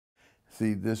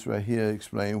See, this right here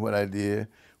explains what I did,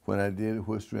 when I did it,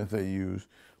 what strength I used,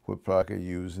 what product I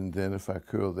used, and then if I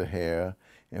curl the hair,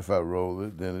 if I roll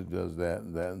it, then it does that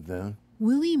and that and then.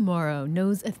 Willie Morrow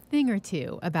knows a thing or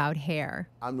two about hair.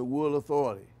 I'm the world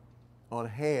authority on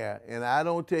hair, and I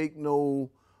don't make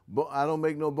no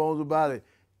bones about it.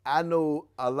 I know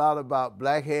a lot about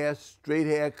black hair, straight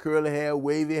hair, curly hair,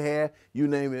 wavy hair, you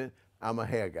name it, I'm a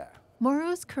hair guy.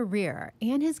 Morrow's career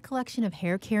and his collection of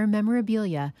hair care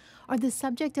memorabilia are the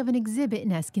subject of an exhibit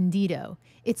in Escondido.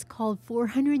 It's called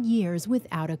 400 Years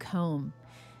Without a Comb.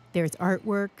 There's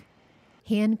artwork,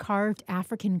 hand-carved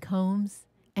African combs,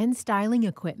 and styling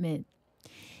equipment.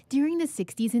 During the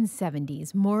 60s and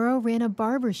 70s, Morrow ran a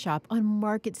barber shop on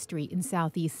Market Street in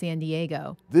Southeast San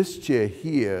Diego. This chair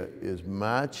here is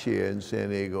my chair in San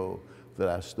Diego that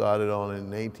I started on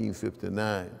in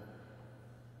 1959.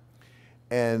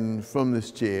 And from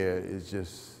this chair, it's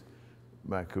just,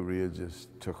 my career just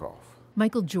took off.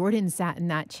 Michael Jordan sat in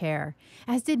that chair,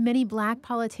 as did many black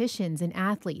politicians and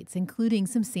athletes, including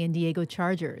some San Diego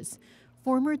Chargers.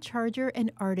 Former Charger and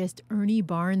artist Ernie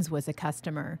Barnes was a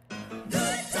customer.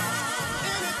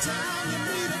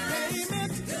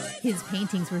 His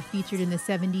paintings were featured in the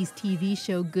 70s TV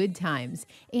show Good Times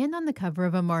and on the cover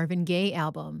of a Marvin Gaye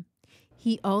album.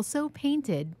 He also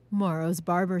painted Morrow's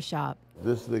barbershop.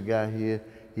 This is the guy here,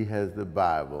 he has the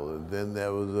Bible, and then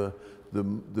there was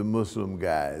the Muslim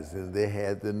guys, and they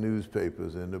had the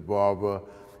newspapers, and the barber,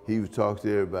 he would talk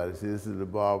to everybody, say, this is the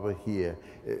barber here.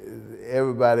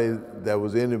 Everybody that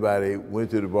was anybody went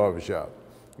to the barbershop,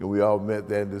 and we all met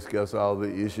there and discussed all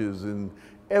the issues, and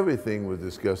everything was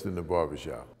discussed in the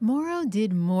barbershop. Morrow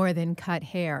did more than cut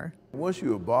hair. Once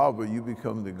you're a barber, you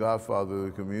become the godfather of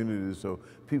the community, so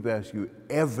people ask you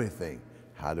everything,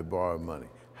 how to borrow money,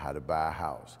 how to buy a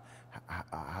house,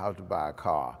 how to buy a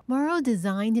car. Morrow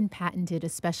designed and patented a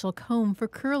special comb for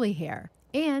curly hair,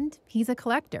 and he's a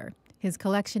collector. His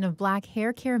collection of black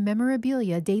hair care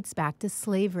memorabilia dates back to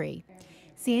slavery.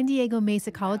 San Diego Mesa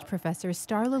College professor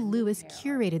Starla Lewis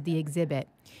curated the exhibit.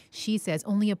 She says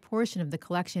only a portion of the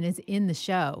collection is in the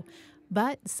show,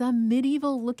 but some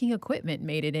medieval-looking equipment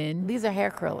made it in. These are hair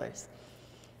curlers.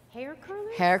 Hair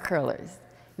curlers? Hair curlers.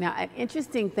 Now, an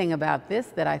interesting thing about this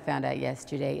that I found out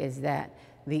yesterday is that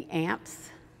the amps,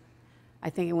 I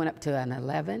think it went up to an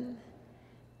 11,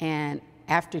 and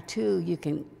after 2, you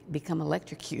can become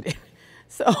electrocuted.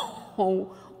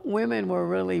 So women were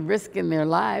really risking their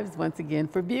lives once again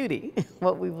for beauty,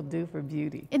 what we will do for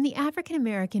beauty. In the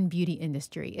African-American beauty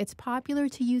industry, it's popular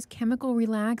to use chemical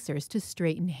relaxers to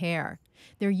straighten hair.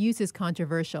 Their use is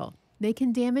controversial. They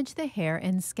can damage the hair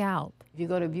and scalp. If you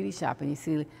go to a beauty shop and you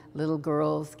see little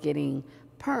girls getting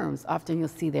perms, often you'll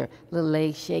see their little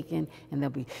legs shaking and they'll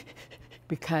be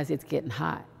because it's getting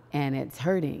hot and it's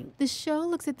hurting. The show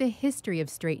looks at the history of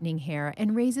straightening hair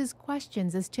and raises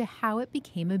questions as to how it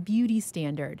became a beauty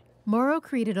standard. Morrow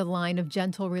created a line of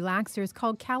gentle relaxers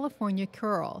called California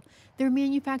Curl. They're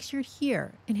manufactured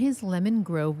here in his Lemon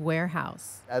Grove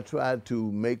warehouse. I tried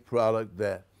to make product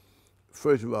that,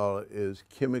 first of all, is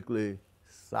chemically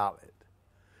solid.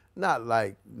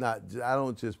 I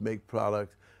don't just make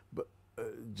products, but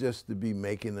just to be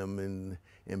making them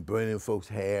and burning folks'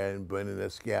 hair and burning their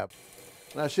scalp.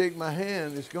 When I shake my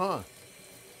hand, it's gone.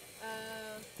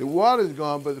 The water's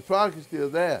gone, but the product is still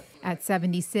there. At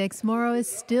 76, Morrow is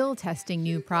still testing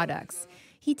new products.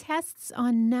 He tests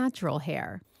on natural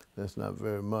hair. That's not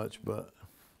very much, but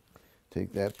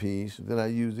take that piece. Then I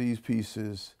use these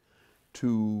pieces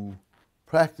to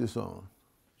practice on.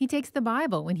 He takes the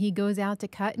Bible when he goes out to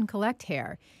cut and collect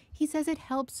hair. He says it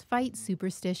helps fight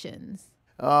superstitions.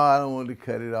 Oh, I don't want to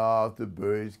cut it off. The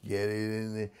birds get it,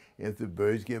 and if the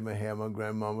birds get my hair, my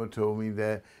grandmama told me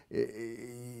that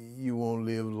you won't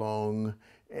live long.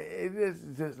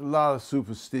 There's a lot of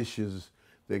superstitions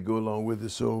that go along with it.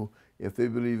 So if they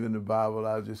believe in the Bible,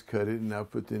 I'll just cut it and I'll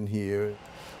put it in here.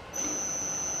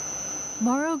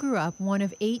 Morrow grew up one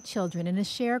of 8 children in a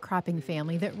sharecropping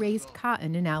family that raised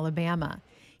cotton in Alabama.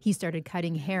 He started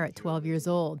cutting hair at 12 years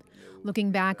old.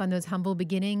 Looking back on those humble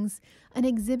beginnings, an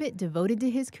exhibit devoted to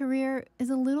his career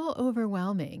is a little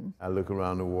overwhelming. I look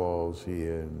around the walls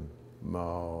here and,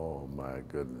 oh my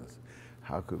goodness,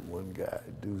 how could one guy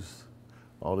do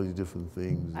all these different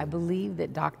things? I believe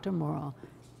that Dr. Morrow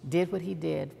did what he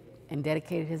did and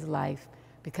dedicated his life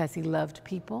because he loved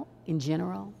people in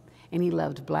general, and he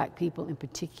loved black people in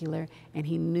particular, and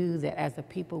he knew that as a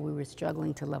people we were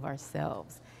struggling to love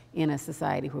ourselves in a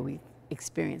society where we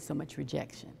experience so much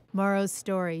rejection. Morrow's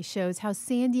story shows how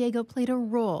San Diego played a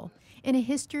role in a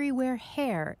history where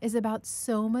hair is about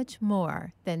so much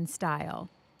more than style.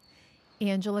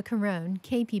 Angela Carone,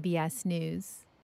 KPBS News.